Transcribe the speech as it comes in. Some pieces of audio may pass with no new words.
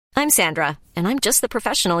I'm Sandra, and I'm just the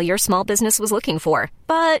professional your small business was looking for.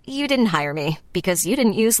 But you didn't hire me because you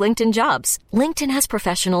didn't use LinkedIn Jobs. LinkedIn has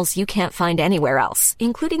professionals you can't find anywhere else,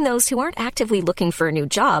 including those who aren't actively looking for a new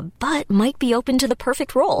job, but might be open to the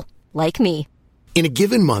perfect role, like me. In a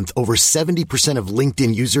given month, over 70% of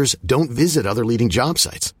LinkedIn users don't visit other leading job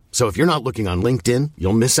sites. So if you're not looking on LinkedIn,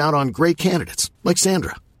 you'll miss out on great candidates like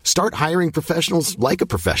Sandra. Start hiring professionals like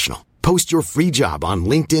a professional. Post your free job on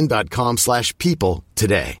linkedin.com/people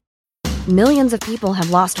today. Millions of people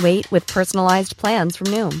have lost weight with personalized plans from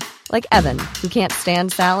Noom. Like Evan, who can't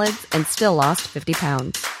stand salads and still lost 50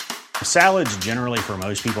 pounds. Salads generally for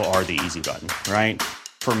most people are the easy button, right?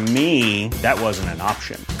 For me, that wasn't an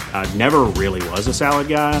option. I never really was a salad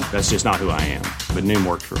guy. That's just not who I am. But Noom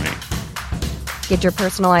worked for me. Get your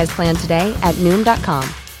personalized plan today at Noom.com.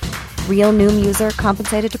 Real Noom user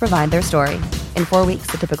compensated to provide their story. In 4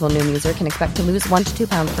 weeks, the typical Noom user can expect to lose 1 to 2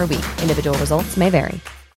 pounds per week. Individual results may vary.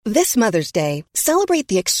 This Mother's Day, celebrate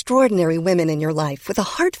the extraordinary women in your life with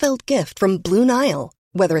a heartfelt gift from Blue Nile.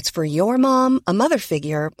 Whether it's for your mom, a mother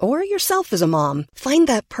figure, or yourself as a mom, find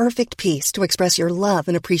that perfect piece to express your love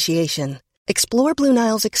and appreciation. Explore Blue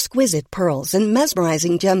Nile's exquisite pearls and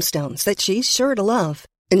mesmerizing gemstones that she's sure to love.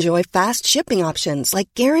 Enjoy fast shipping options like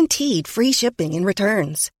guaranteed free shipping and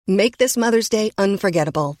returns. Make this Mother's Day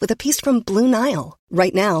unforgettable with a piece from Blue Nile.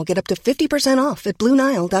 Right now, get up to 50% off at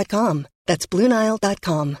BlueNile.com. That's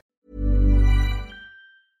BlueNile.com.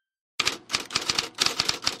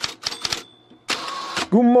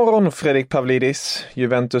 God morgon Fredrik Pavlidis.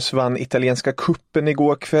 Juventus vann italienska kuppen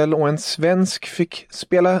igår kväll och en svensk fick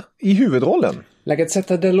spela i huvudrollen. La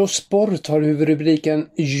Gazzetta dello Sport har huvudrubriken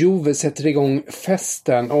Juve sätter igång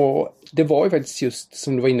festen, och det var ju faktiskt just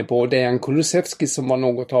som du var inne på Dejan Kulusevski som var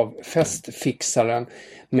något av festfixaren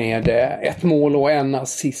med 1 mål och 1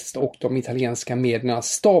 assist, och de italienska medierna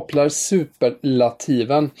staplar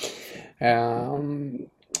superlativen.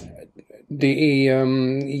 Det är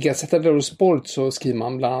i Gazzetta dello Sport så skriver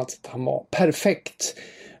man bland annat att han var perfekt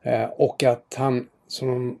och att han,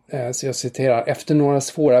 så jag citerar, efter några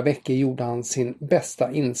svåra veckor gjorde han sin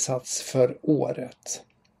bästa insats för året.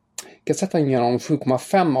 Gazettan ger honom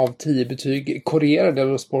 7,5 av 10 betyg. Corriere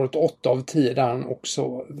dello Sport 8 av 10 där han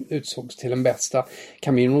också utsågs till den bästa.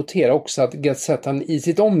 Kan vi notera också att Gazettan i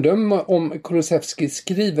sitt omdöme om Kulusevski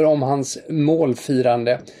skriver om hans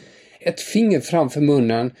målfirande: ett finger framför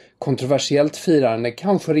munnen, kontroversiellt firande,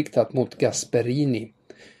 kanske riktat mot Gasperini.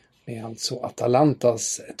 Det är alltså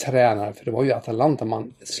Atalantas tränare, för det var ju Atalanta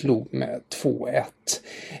man slog med 2-1.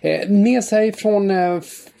 Med sig från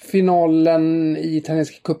finalen i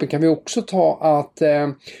italienska cupen kan vi också ta att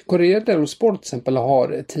Corriere dello Sport till exempel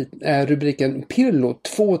har rubriken Pirlo,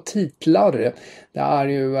 2 titlar. Det är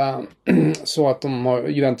ju så att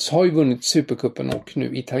Juventus har ju vunnit Supercupen och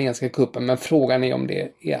nu italienska cupen, men frågan är om det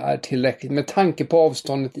är tillräckligt med tanke på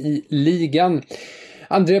avståndet i ligan.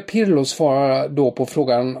 Andrea Pirlo svarar då på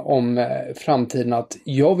frågan om framtiden att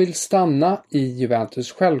jag vill stanna i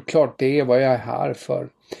Juventus. Självklart, det är vad jag är här för,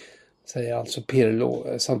 säger alltså Pirlo,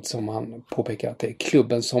 samtidigt som han påpekar att det är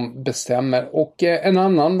klubben som bestämmer. Och en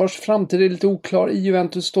annan vars framtid är lite oklar i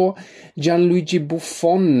Juventus då, Gianluigi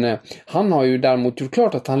Buffon. Han har ju däremot gjort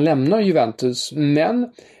klart att han lämnar Juventus, men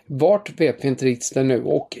vart vet vi inte riktigt nu.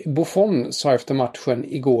 Och Buffon sa efter matchen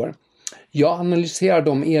igår: jag analyserar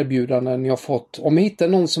de erbjudanden jag fått. Om jag hittar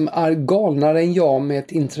någon som är galnare än jag med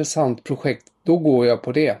ett intressant projekt, då går jag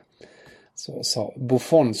på det. Så sa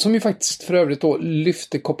Buffon, som ju faktiskt för övrigt då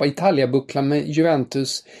lyfte Coppa Italia-bucklan med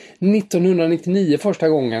Juventus 1999 första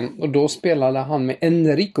gången. Och då spelade han med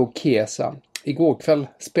Enrico Chiesa. Igår kväll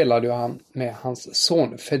spelade han med hans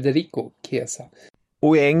son Federico Chiesa.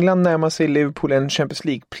 Och i England närmar sig Liverpool en Champions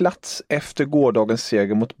League-plats efter gårdagens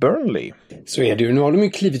seger mot Burnley. Så är det ju. Nu har de ju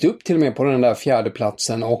klivit upp till och med på den där 4:e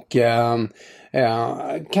platsen och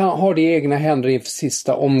har det i egna händer inför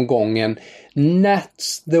sista omgången.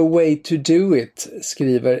 That's the way to do it,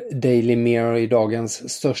 skriver Daily Mirror i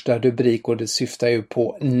dagens största rubrik, och det syftar ju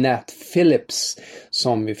på Nat Phillips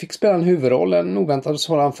som vi fick spela en huvudroll, en oväntad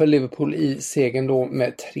sådan för Liverpool i segern då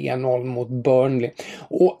med 3-0 mot Burnley.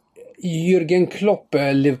 Och Jürgen Klopp,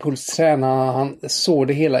 Liverpools tränare, han såg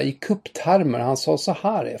det hela i kupptermer. Han sa så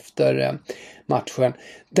här efter matchen: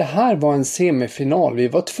 det här var en semifinal. Vi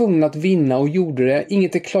var tvungna att vinna och gjorde det.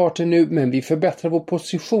 Inget är klart ännu, men vi förbättrar vår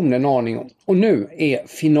position en aning. Och nu är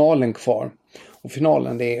finalen kvar. Och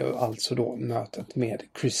finalen, det är alltså då mötet med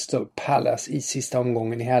Crystal Palace i sista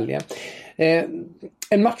omgången i helgen.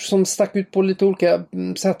 En match som stack ut på lite olika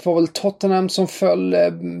sätt var väl Tottenham som föll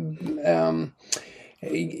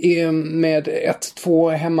med 1-2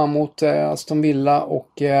 hemma mot Aston Villa,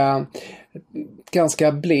 och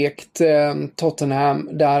ganska blekt Tottenham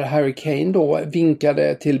där Harry Kane då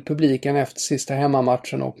vinkade till publiken efter sista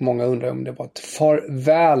hemmamatchen och många undrar om det var ett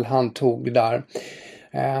farväl han tog där.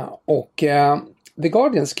 The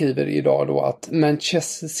Guardian skriver idag då att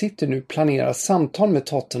Manchester City nu planerar samtal med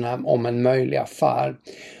Tottenham om en möjlig affär.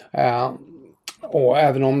 Och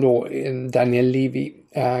även om då Daniel Levy,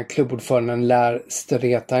 klubbordföranden, lär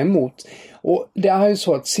streta emot. Och det är ju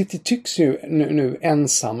så att City tycks ju nu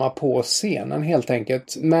ensamma på scenen helt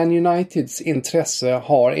enkelt. Man Uniteds intresse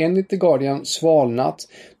har enligt The Guardian svalnat.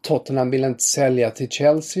 Tottenham vill inte sälja till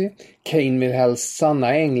Chelsea. Kane vill helst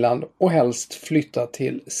stanna i England och helst flytta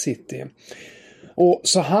till City. Och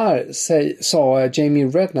så här sa Jamie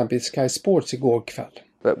Redknapp i Sky Sports igår kväll.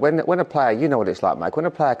 But when a player, you know what it's like, Mike, when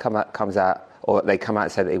a player comes out or they come out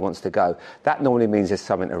and say that he wants to go, that normally means there's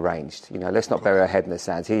something arranged. You know, let's not bury our head in the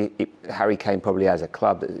sand. Harry Kane probably has a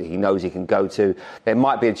club that he knows he can go to. There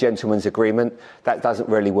might be a gentleman's agreement. That doesn't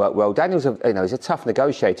really work well. Daniel's he's a tough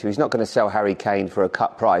negotiator. He's not going to sell Harry Kane for a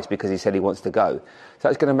cut price because he said he wants to go. So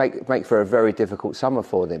it's going to make for a very difficult summer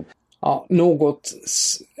for them. Ja, något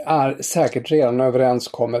är säkert redan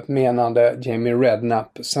överenskommet, menade Jamie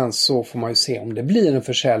Redknapp. Sen så får man ju se om det blir en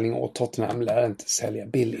försäljning och Tottenham lär inte sälja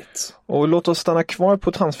billigt. Och låt oss stanna kvar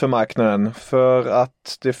på transfermarknaden, för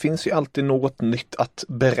att det finns ju alltid något nytt att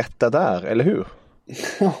berätta där, eller hur?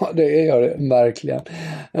 Ja, det gör det verkligen.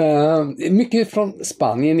 Mycket från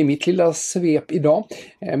Spanien i mitt lilla svep idag.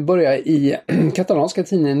 Börjar i katalanska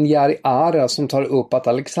tidningen Diari Ara som tar upp att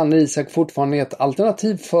Alexander Isak fortfarande är ett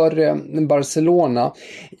alternativ för Barcelona.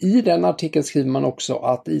 I den artikeln skriver man också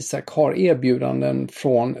att Isak har erbjudanden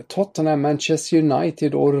från Tottenham, Manchester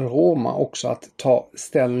United och Roma också att ta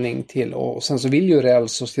ställning till. Och sen så vill ju Real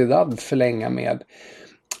Sociedad förlänga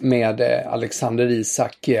med Alexander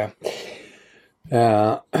Isak.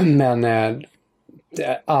 Men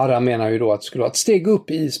Ara menar ju då att det skulle vara ett steg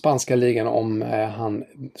upp i spanska ligan om han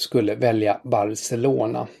skulle välja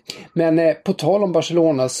Barcelona. Men på tal om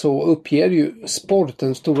Barcelona så uppger ju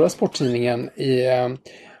den stora sporttidningen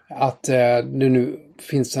att det nu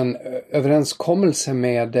finns en överenskommelse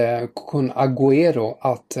med Kun Agüero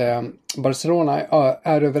att Barcelona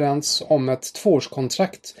är överens om ett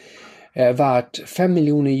 2-årskontrakt värt 5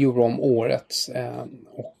 miljoner euro om året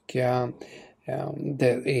och det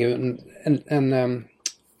är ju en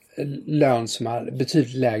lön som är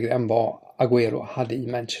betydligt lägre än vad Agüero hade i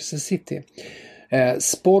Manchester City.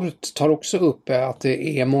 Sport tar också upp att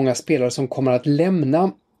det är många spelare som kommer att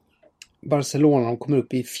lämna Barcelona. De kommer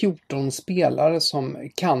upp i 14 spelare som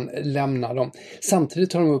kan lämna dem. Samtidigt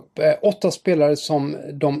tar de upp 8 spelare som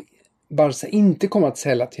Barca inte kommer att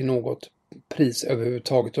sälja till något pris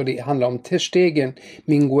överhuvudtaget. Och det handlar om Ter Stegen,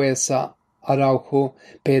 Mingueza, Araujo,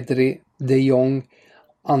 Pedri, De Jong,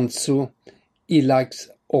 Ansu, Ilaix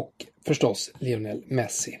och förstås Lionel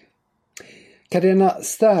Messi. Cadena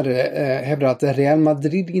Ster hävdar att Real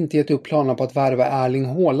Madrid inte gett upp planerna på att värva Erling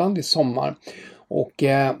Haaland i sommar. Och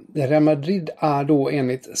Real Madrid är då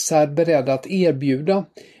enligt Ster beredda att erbjuda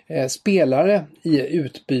spelare i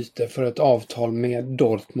utbyte för ett avtal med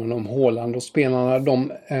Dortmund om Haaland. Och spelarna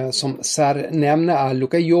som Ster nämner är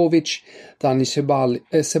Luka Jovic, Dani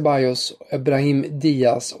Ceballos, Brahim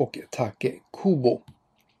Diaz och Take Kubo.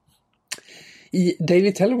 I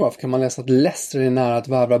Daily Telegraph kan man läsa att Leicester är nära att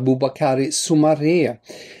värva Boubakary Soumaré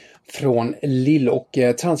från Lille och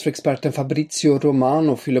transferexperten Fabrizio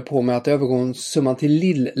Romano fyller på med att övergångssumman till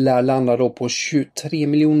Lille lär landa då på 23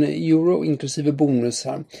 miljoner euro inklusive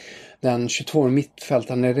bonusar. Den 22-årige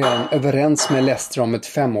mittfältaren är redan överens med Leicester om ett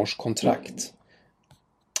 5-årskontrakt.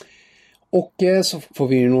 Och så får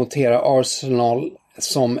vi notera Arsenal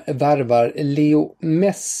som värvar Leo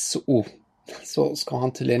Messi. Så ska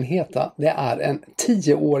han tydligen heta. Det är en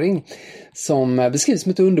 10-åring som beskrivs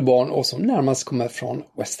som ett underbarn och som närmast kommer från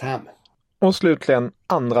West Ham. Och slutligen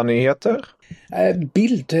andra nyheter.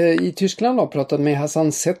 Bild i Tyskland har pratat med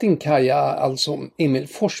Hassan Setinkaya, alltså Emil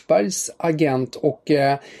Forsbergs agent, och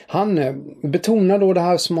han betonar då det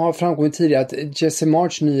här som har framkommit tidigare att Jesse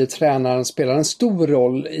March, nye tränaren, spelar en stor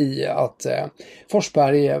roll i att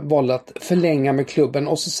Forsberg valde att förlänga med klubben.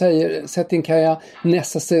 Och så säger Setinkaya,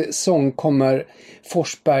 nästa säsong kommer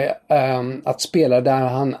Forsberg att spela där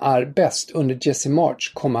han är bäst. Under Jesse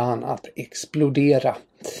March kommer han att explodera.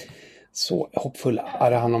 Så hoppfull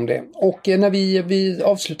är han om det. Och när vi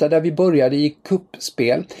avslutar där vi började i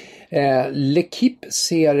kuppspel. L'Equipe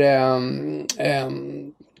ser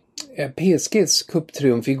PSGs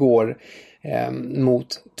kupptriumf igår mot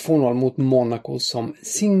 2-0 mot Monaco som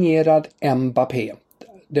signerad Mbappé.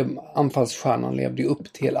 Anfallsstjärnan levde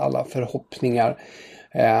upp till alla förhoppningar.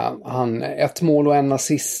 Han 1 mål och 1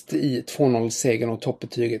 assist i 2-0-segern och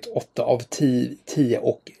toppbetyget 8 av 10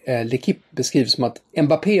 och L'Equipe beskrivs som att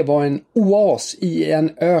Mbappé var en oas i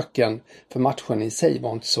en öken, för matchen i sig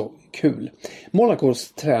var inte så kul.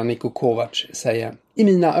 Monacos tränare Niko Kovac säger: i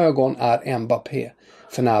mina ögon är Mbappé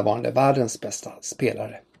för närvarande världens bästa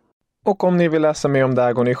spelare. Och om ni vill läsa mer om det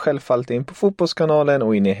här går ni självfallet in på Fotbollskanalen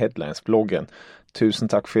och in i Headlines-bloggen. Tusen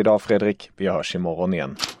tack för idag Fredrik, vi hörs imorgon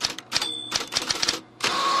igen.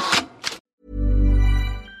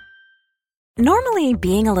 Normally,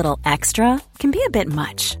 being a little extra can be a bit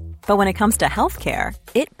much, but when it comes to healthcare,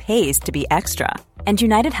 it pays to be extra. And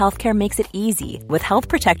United Healthcare makes it easy with Health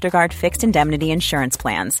Protector Guard fixed indemnity insurance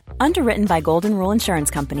plans. Underwritten by Golden Rule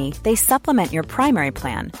Insurance Company, they supplement your primary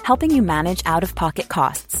plan, helping you manage out-of-pocket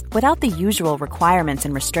costs without the usual requirements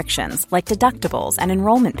and restrictions like deductibles and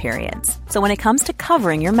enrollment periods. So when it comes to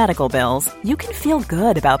covering your medical bills, you can feel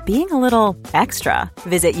good about being a little extra.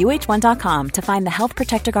 Visit UH1.com to find the Health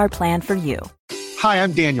Protector Guard plan for you. Hi,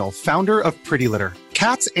 I'm Daniel, founder of Pretty Litter.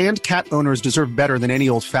 Cats and cat owners deserve better than any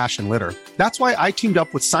old-fashioned litter. That's why I teamed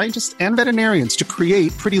up with scientists and veterinarians to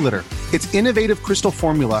create Pretty Litter. Its innovative crystal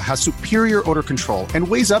formula has superior odor control and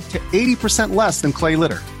weighs up to 80% less than clay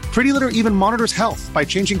litter. Pretty Litter even monitors health by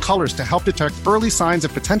changing colors to help detect early signs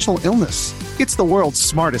of potential illness. It's the world's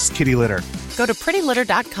smartest kitty litter. Go to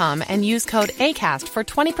prettylitter.com and use code ACAST for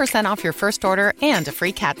 20% off your first order and a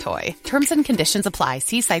free cat toy. Terms and conditions apply.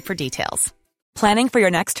 See site for details. Planning for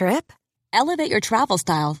your next trip? Elevate your travel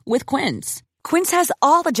style with Quince. Quince has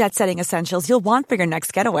all the jet-setting essentials you'll want for your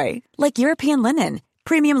next getaway, like European linen,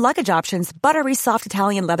 premium luggage options, buttery soft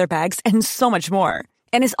Italian leather bags, and so much more.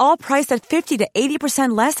 And is all priced at 50 to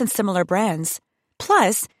 80% less than similar brands.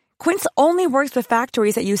 Plus, Quince only works with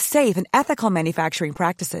factories that use safe and ethical manufacturing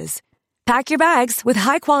practices. Pack your bags with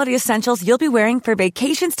high-quality essentials you'll be wearing for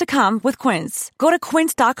vacations to come with Quince. Go to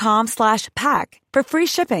quince.com/pack for free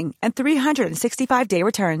shipping and 365-day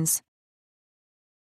returns.